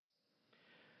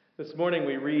This morning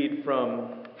we read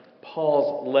from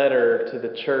Paul's letter to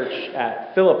the church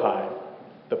at Philippi,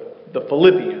 the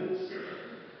Philippians.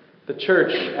 The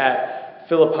church at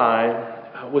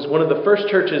Philippi was one of the first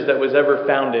churches that was ever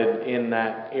founded in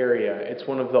that area. It's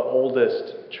one of the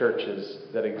oldest churches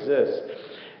that exists.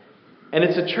 And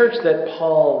it's a church that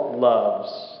Paul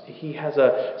loves. He has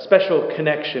a special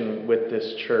connection with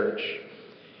this church.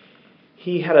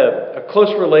 He had a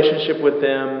close relationship with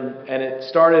them, and it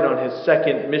started on his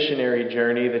second missionary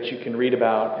journey that you can read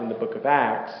about in the book of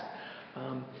Acts.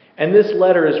 And this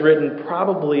letter is written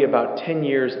probably about 10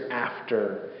 years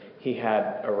after he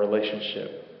had a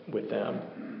relationship with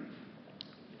them.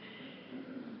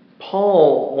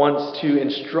 Paul wants to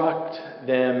instruct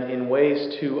them in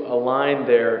ways to align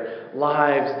their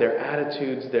lives, their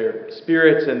attitudes, their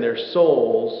spirits, and their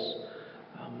souls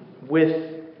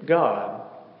with God.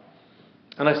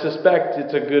 And I suspect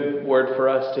it's a good word for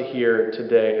us to hear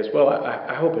today as well.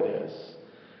 I hope it is.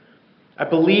 I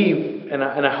believe and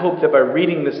I hope that by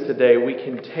reading this today, we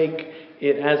can take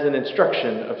it as an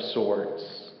instruction of sorts.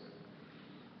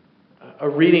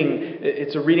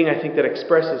 It's a reading I think that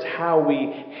expresses how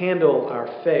we handle our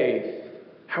faith,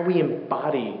 how we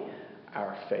embody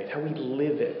our faith, how we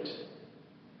live it.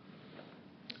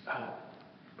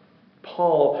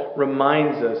 Paul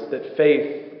reminds us that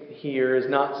faith here is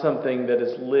not something that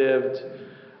is lived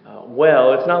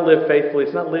well. It's not lived faithfully.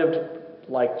 It's not lived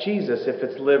like Jesus if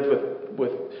it's lived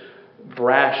with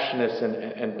brashness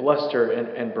and bluster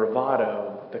and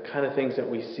bravado, the kind of things that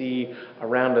we see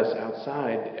around us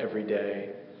outside every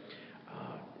day.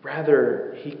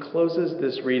 Rather, he closes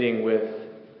this reading with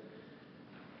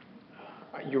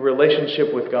your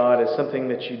relationship with God is something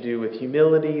that you do with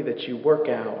humility, that you work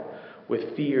out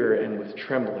with fear and with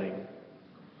trembling.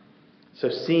 So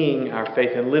seeing our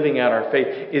faith and living out our faith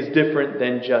is different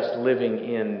than just living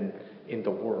in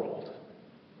the world.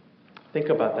 Think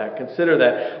about that. Consider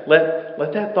that.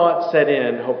 Let that thought set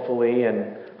in, hopefully,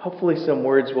 and hopefully some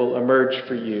words will emerge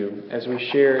for you as we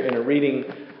share in a reading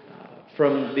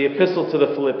from the Epistle to the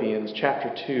Philippians,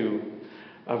 chapter 2,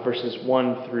 verses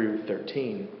 1 through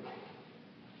 13.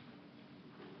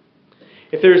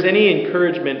 If there is any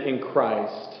encouragement in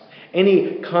Christ,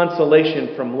 any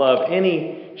consolation from love,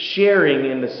 any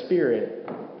sharing in the Spirit,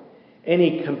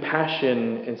 any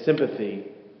compassion and sympathy,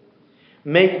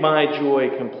 make my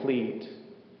joy complete.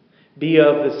 Be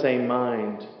of the same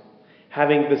mind,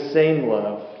 having the same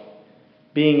love,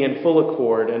 being in full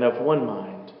accord and of one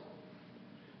mind.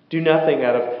 Do nothing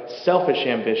out of selfish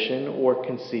ambition or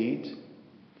conceit,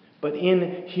 but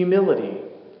in humility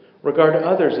regard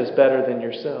others as better than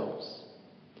yourselves.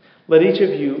 Let each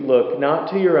of you look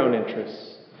not to your own interests,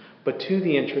 but to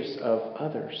the interests of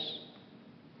others.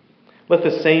 Let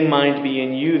the same mind be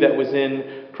in you that was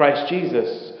in Christ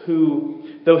Jesus,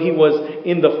 who, though he was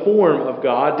in the form of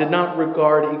God, did not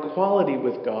regard equality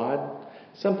with God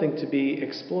something to be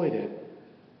exploited.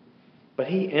 But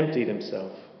he emptied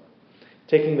himself,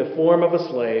 taking the form of a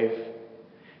slave,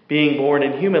 being born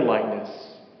in human likeness.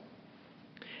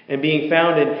 And being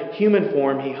found in human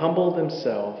form, he humbled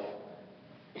himself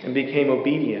and became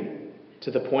obedient to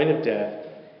the point of death,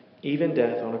 even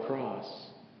death on a cross.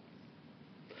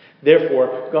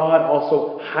 Therefore, God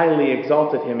also highly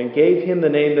exalted him and gave him the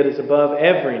name that is above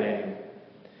every name,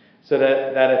 so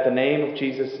that at the name of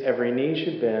Jesus every knee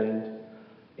should bend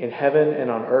in heaven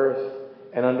and on earth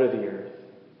and under the earth,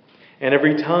 and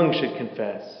every tongue should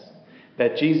confess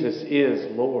that Jesus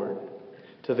is Lord,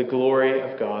 to the glory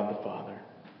of God the Father.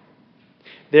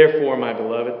 Therefore, my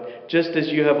beloved, just as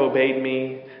you have obeyed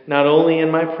me, not only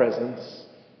in my presence,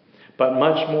 but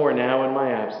much more now in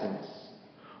my absence,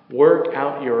 work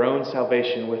out your own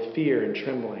salvation with fear and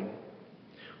trembling.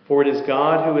 For it is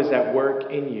God who is at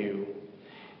work in you,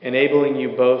 enabling you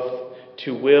both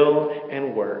to will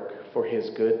and work for his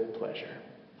good pleasure.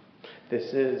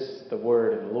 This is the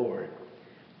word of the Lord.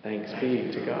 Thanks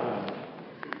be to God.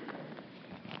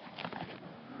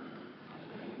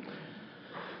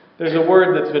 There's a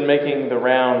word that's been making the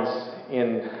rounds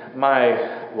in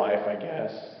my life, I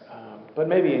guess, but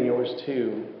maybe in yours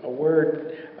too. A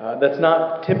word that's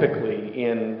not typically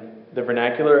in the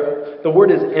vernacular. The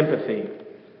word is empathy.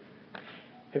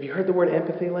 Have you heard the word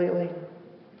empathy lately?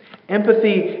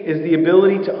 Empathy is the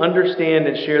ability to understand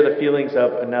and share the feelings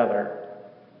of another.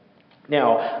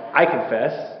 Now, I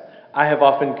confess, I have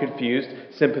often confused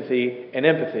sympathy and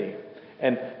empathy,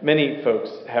 and many folks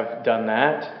have done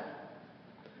that.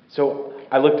 So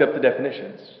I looked up the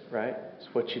definitions, right? It's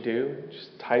what you do.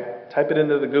 Just type it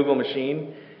into the Google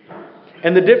machine.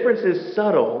 And the difference is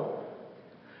subtle,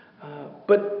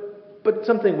 but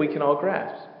something we can all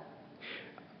grasp.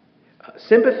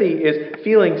 Sympathy is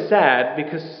feeling sad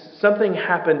because something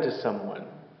happened to someone.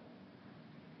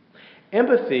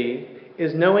 Empathy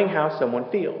is knowing how someone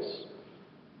feels.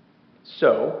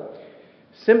 So,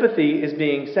 sympathy is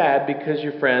being sad because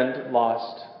your friend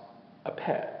lost a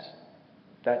pet.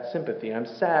 That's sympathy. I'm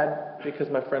sad because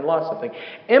my friend lost something.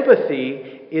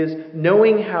 Empathy is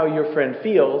knowing how your friend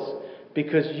feels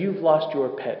because you've lost your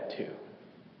pet too.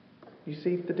 You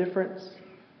see the difference?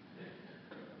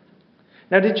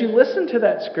 Now, did you listen to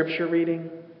that scripture reading?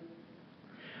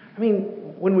 I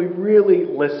mean, when we really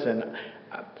listen,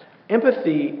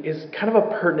 empathy is kind of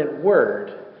a pertinent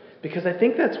word because I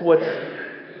think that's what's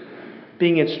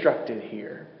being instructed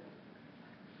here.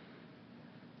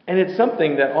 And it's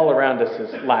something that all around us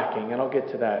is lacking, and I'll get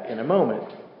to that in a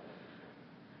moment.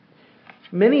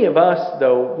 Many of us,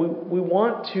 though, we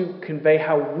want to convey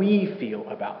how we feel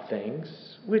about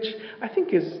things, which I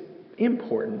think is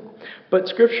important. But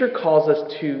Scripture calls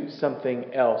us to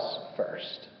something else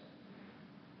first.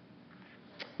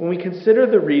 When we consider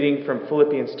the reading from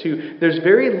Philippians 2, there's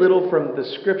very little from the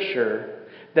Scripture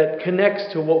that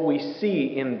connects to what we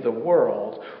see in the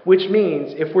world, which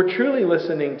means if we're truly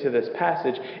listening to this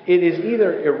passage, it is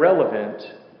either irrelevant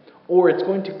or it's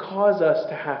going to cause us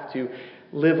to have to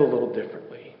live a little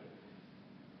differently.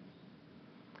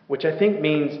 Which I think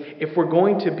means if we're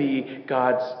going to be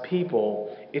God's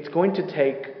people, it's going to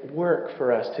take work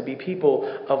for us to be people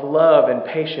of love and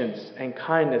patience and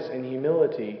kindness and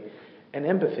humility and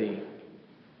empathy.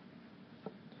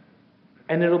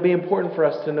 And it'll be important for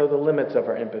us to know the limits of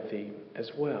our empathy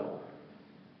as well.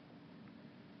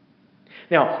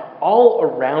 Now, all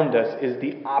around us is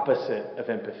the opposite of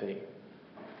empathy.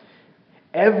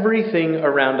 Everything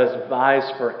around us vies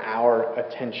for our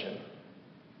attention.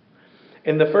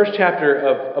 In the first chapter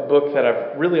of a book that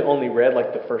I've really only read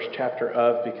like the first chapter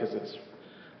of because it's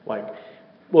like,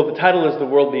 well, the title is The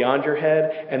World Beyond Your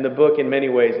Head, and the book in many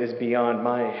ways is beyond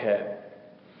my head.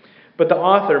 But the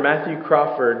author, Matthew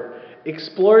Crawford,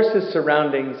 explores his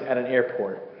surroundings at an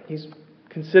airport. He's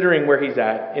considering where he's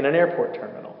at in an airport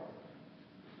terminal.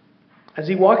 As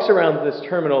he walks around this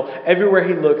terminal, everywhere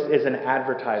he looks is an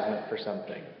advertisement for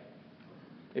something.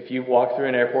 If you've walked through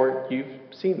an airport, you've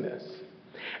seen this.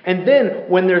 And then,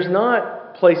 when there's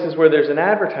not places where there's an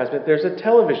advertisement, there's a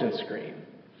television screen.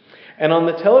 And on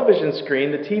the television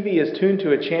screen, the TV is tuned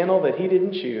to a channel that he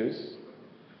didn't choose.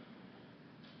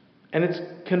 And it's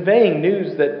conveying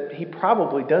news that he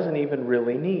probably doesn't even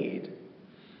really need.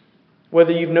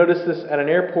 Whether you've noticed this at an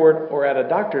airport or at a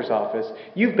doctor's office,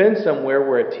 you've been somewhere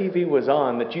where a TV was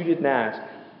on that you didn't ask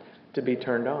to be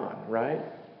turned on, right?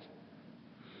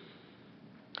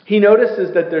 He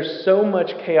notices that there's so much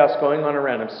chaos going on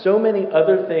around him, so many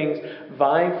other things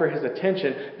vying for his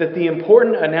attention, that the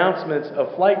important announcements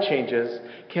of flight changes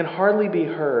can hardly be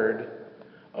heard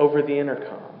over the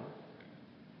intercom.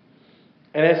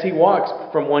 And as he walks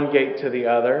from one gate to the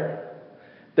other,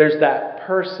 there's that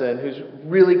person who's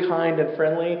really kind and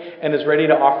friendly and is ready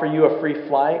to offer you a free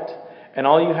flight. And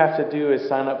all you have to do is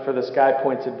sign up for the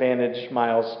SkyPoints Advantage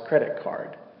Miles credit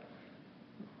card.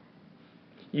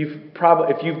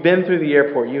 If you've been through the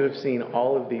airport, you have seen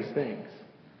all of these things.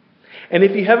 And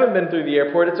if you haven't been through the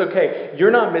airport, it's okay.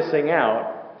 You're not missing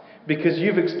out because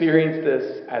you've experienced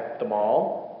this at the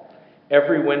mall.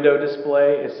 Every window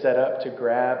display is set up to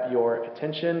grab your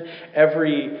attention.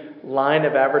 Every line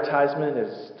of advertisement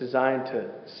is designed to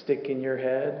stick in your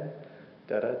head.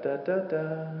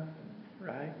 Da-da-da-da-da.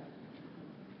 Right?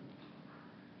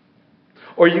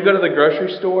 Or you go to the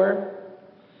grocery store,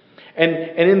 and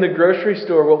in the grocery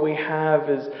store what we have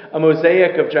is a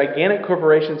mosaic of gigantic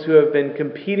corporations who have been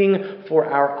competing for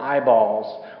our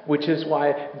eyeballs, which is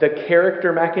why the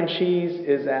character mac and cheese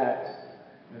is at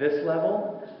this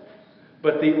level.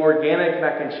 But the organic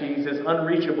mac and cheese is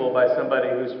unreachable by somebody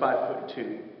who's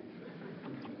 5'2".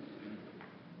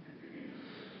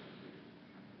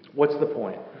 What's the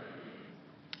point?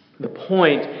 The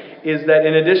point is that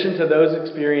in addition to those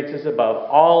experiences above,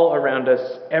 all around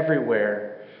us,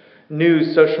 everywhere,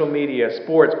 news, social media,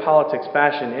 sports, politics,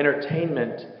 fashion,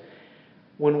 entertainment,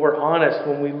 when we're honest,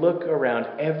 when we look around,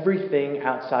 everything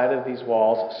outside of these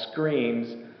walls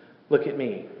screams, "Look at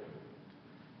me."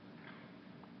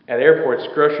 At airports,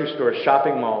 grocery stores,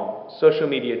 shopping malls, social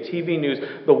media, TV news,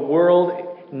 the world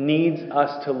needs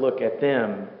us to look at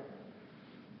them.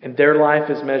 And their life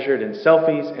is measured in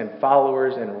selfies and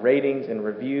followers and ratings and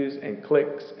reviews and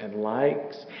clicks and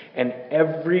likes. And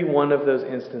every one of those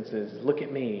instances, look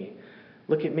at me,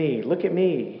 look at me, look at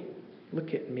me,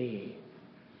 look at me.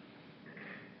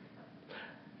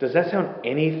 Does that sound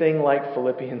anything like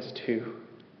Philippians 2?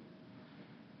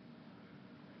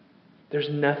 There's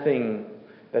nothing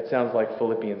that sounds like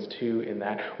Philippians 2 in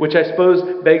that. Which I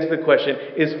suppose begs the question,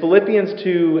 is Philippians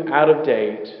 2 out of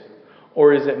date,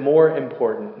 or is it more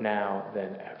important now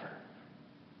than ever?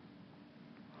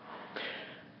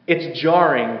 It's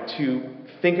jarring to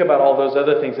think about all those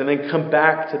other things and then come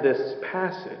back to this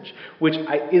passage, which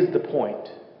is the point.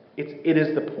 It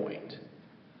is the point.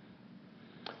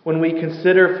 When we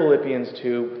consider Philippians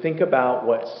 2, think about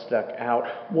what stuck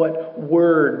out, what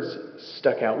words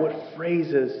stuck out, what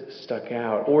phrases stuck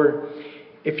out. Or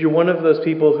if you're one of those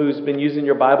people who's been using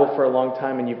your Bible for a long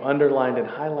time and you've underlined and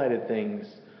highlighted things,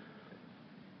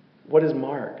 what is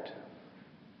marked?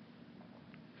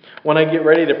 When I get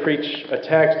ready to preach a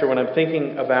text or when I'm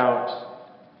thinking about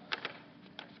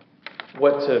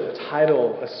what to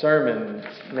title a sermon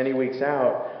many weeks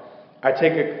out, I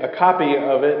take a copy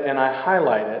of it and I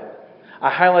highlight it. I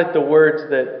highlight the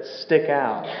words that stick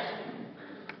out,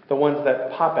 the ones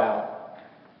that pop out.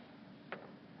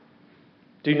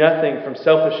 Do nothing from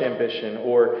selfish ambition,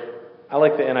 or I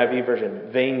like the NIV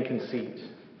version, vain conceit.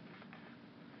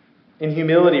 In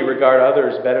humility, regard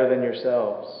others better than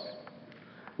yourselves.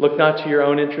 Look not to your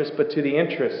own interests, but to the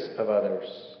interests of others.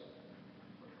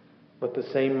 Let the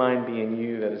same mind be in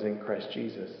you that is in Christ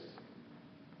Jesus.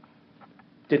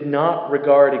 Did not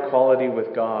regard equality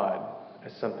with God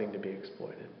as something to be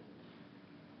exploited.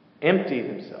 Emptied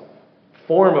himself,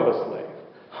 form of a slave,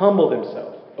 humbled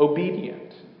himself,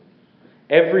 obedient.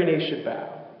 Every knee should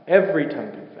bow, every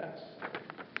tongue confess.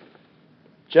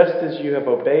 Just as you have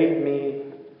obeyed me,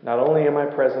 not only in my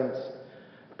presence,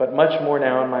 but much more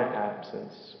now in my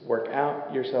absence, work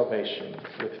out your salvation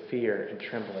with fear and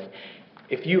trembling.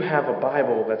 If you have a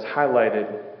Bible that's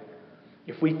highlighted,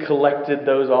 if we collected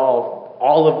those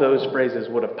all of those phrases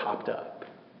would have popped up.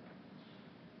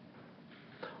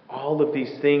 All of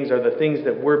these things are the things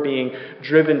that we're being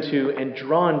driven to and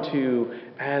drawn to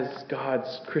as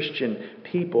God's Christian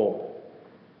people.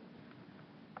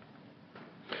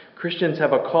 Christians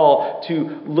have a call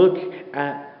to look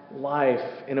at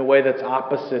life in a way that's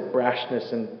opposite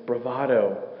brashness and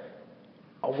bravado.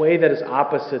 A way that is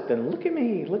opposite than, look at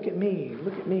me, look at me,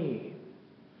 look at me.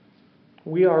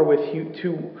 We are with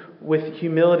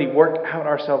humility work out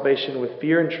our salvation with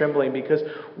fear and trembling because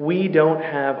we don't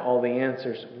have all the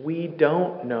answers. We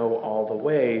don't know all the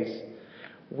ways.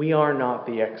 We are not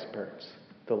the experts.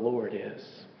 The Lord is.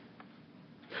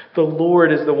 The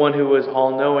Lord is the one who is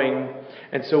all-knowing.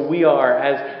 And so we are,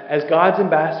 as God's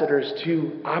ambassadors,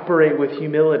 to operate with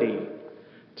humility,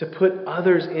 to put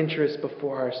others' interests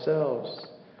before ourselves.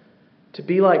 To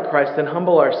be like Christ and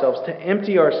humble ourselves, to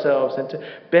empty ourselves and to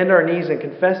bend our knees and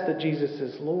confess that Jesus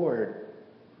is Lord.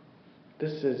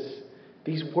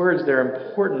 These words, they're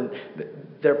important,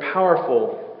 they're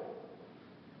powerful,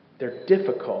 they're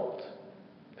difficult,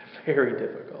 they're very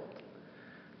difficult.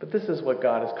 But this is what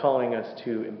God is calling us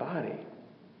to embody.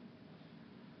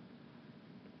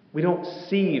 We don't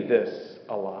see this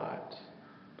a lot.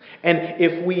 And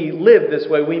if we live this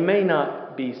way, we may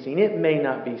not be seen. It may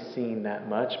not be seen that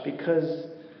much because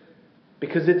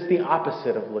it's the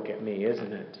opposite of look at me,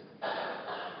 isn't it?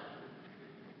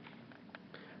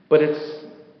 But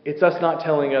it's us not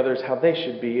telling others how they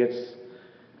should be. It's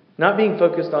not being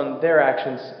focused on their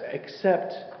actions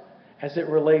except as it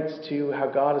relates to how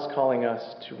God is calling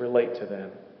us to relate to them,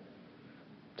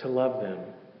 to love them,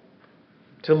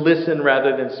 to listen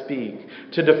rather than speak,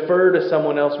 to defer to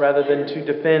someone else rather than to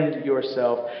defend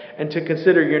yourself, and to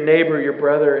consider your neighbor, your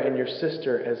brother, and your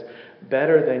sister as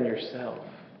better than yourself.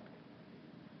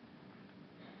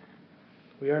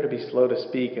 We are to be slow to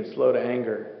speak and slow to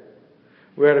anger.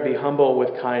 We are to be humble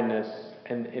with kindness,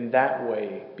 and in that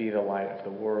way be the light of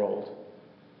the world.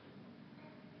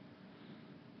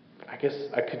 I guess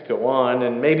I could go on,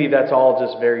 and maybe that's all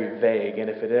just very vague, and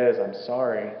if it is, I'm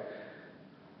sorry.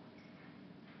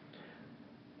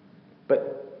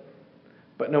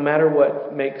 But no matter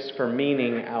what makes for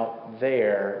meaning out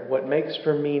there, what makes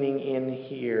for meaning in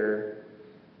here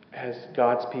as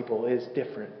God's people is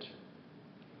different.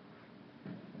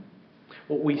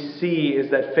 What we see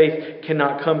is that faith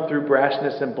cannot come through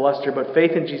brashness and bluster, but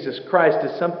faith in Jesus Christ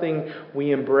is something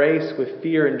we embrace with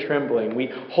fear and trembling. We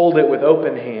hold it with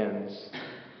open hands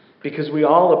because we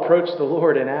all approach the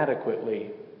Lord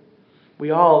inadequately. We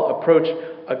all approach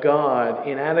a God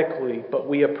inadequately, but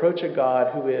we approach a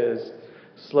God who is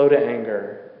slow to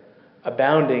anger,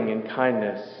 abounding in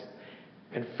kindness,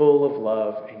 and full of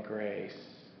love and grace.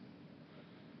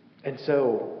 And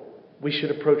so we should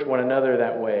approach one another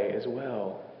that way as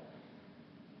well.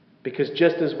 Because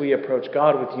just as we approach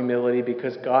God with humility,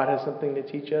 because God has something to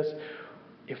teach us,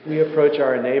 if we approach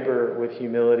our neighbor with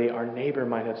humility, our neighbor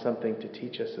might have something to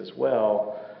teach us as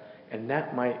well. And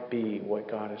that might be what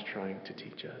God is trying to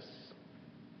teach us.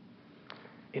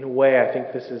 In a way, I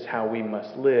think this is how we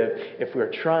must live if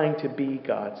we're trying to be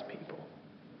God's people.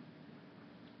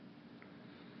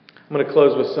 I'm going to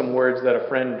close with some words that a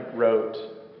friend wrote.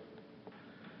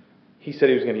 He said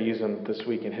he was going to use them this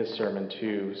week in his sermon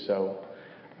too, so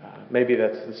maybe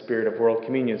that's the spirit of World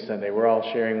Communion Sunday. We're all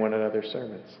sharing one another's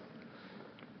sermons.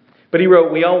 But he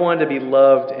wrote, "We all want to be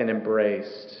loved and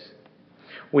embraced.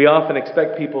 We often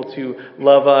expect people to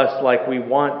love us like we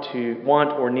want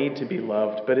or need to be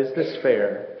loved, but is this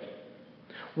fair?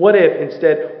 What if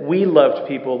instead we loved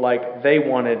people like they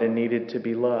wanted and needed to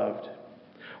be loved?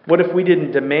 What if we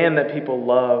didn't demand that people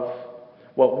love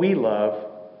what we love,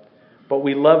 but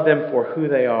we love them for who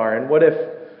they are? And what if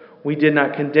we did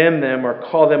not condemn them or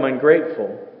call them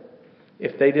ungrateful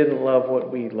if they didn't love what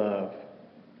we love?"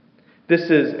 This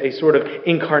is a sort of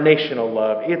incarnational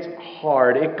love. It's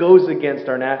hard. It goes against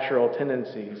our natural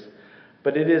tendencies.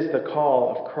 But it is the call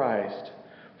of Christ.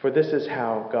 For this is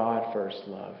how God first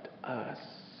loved us.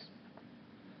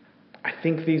 I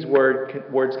think these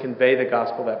words convey the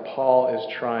gospel that Paul is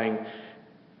trying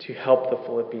to help the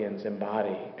Philippians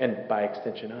embody, and by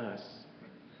extension us.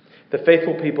 The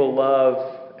faithful people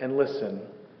love and listen.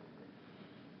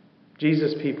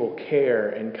 Jesus' people care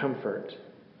and comfort.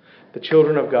 The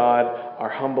children of God are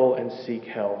humble and seek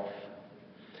health.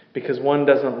 Because one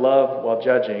doesn't love while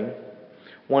judging,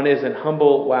 one isn't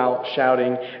humble while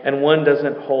shouting, and one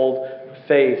doesn't hold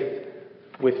faith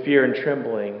with fear and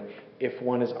trembling if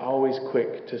one is always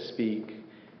quick to speak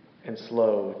and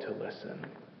slow to listen.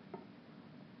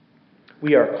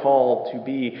 We are called to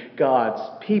be God's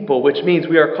people, which means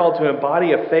we are called to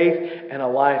embody a faith and a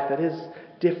life that is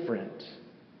different.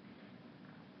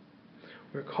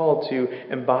 We're called to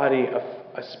embody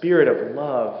a spirit of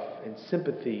love and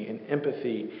sympathy and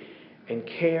empathy and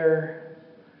care.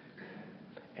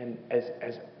 And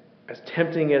as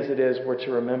tempting as it is, we're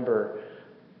to remember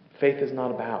faith is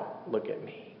not about look at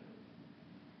me.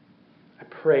 I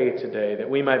pray today that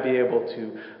we might be able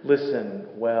to listen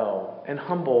well and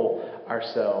humble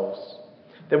ourselves.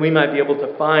 That we might be able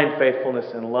to find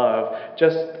faithfulness and love,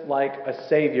 just like a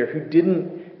Savior who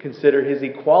didn't consider his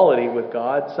equality with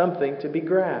God something to be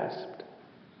grasped.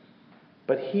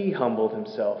 But he humbled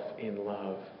himself in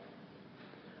love.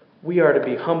 We are to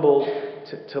be humbled,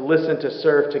 to listen, to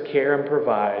serve, to care and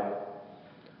provide,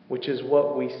 which is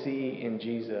what we see in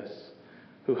Jesus,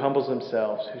 who humbles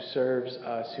himself, who serves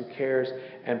us, who cares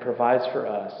and provides for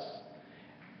us.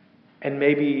 And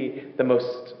maybe in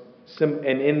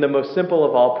the most simple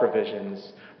of all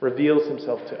provisions, reveals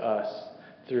himself to us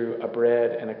through a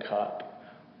bread and a cup,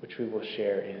 which we will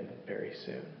share in very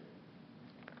soon.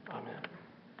 Amen.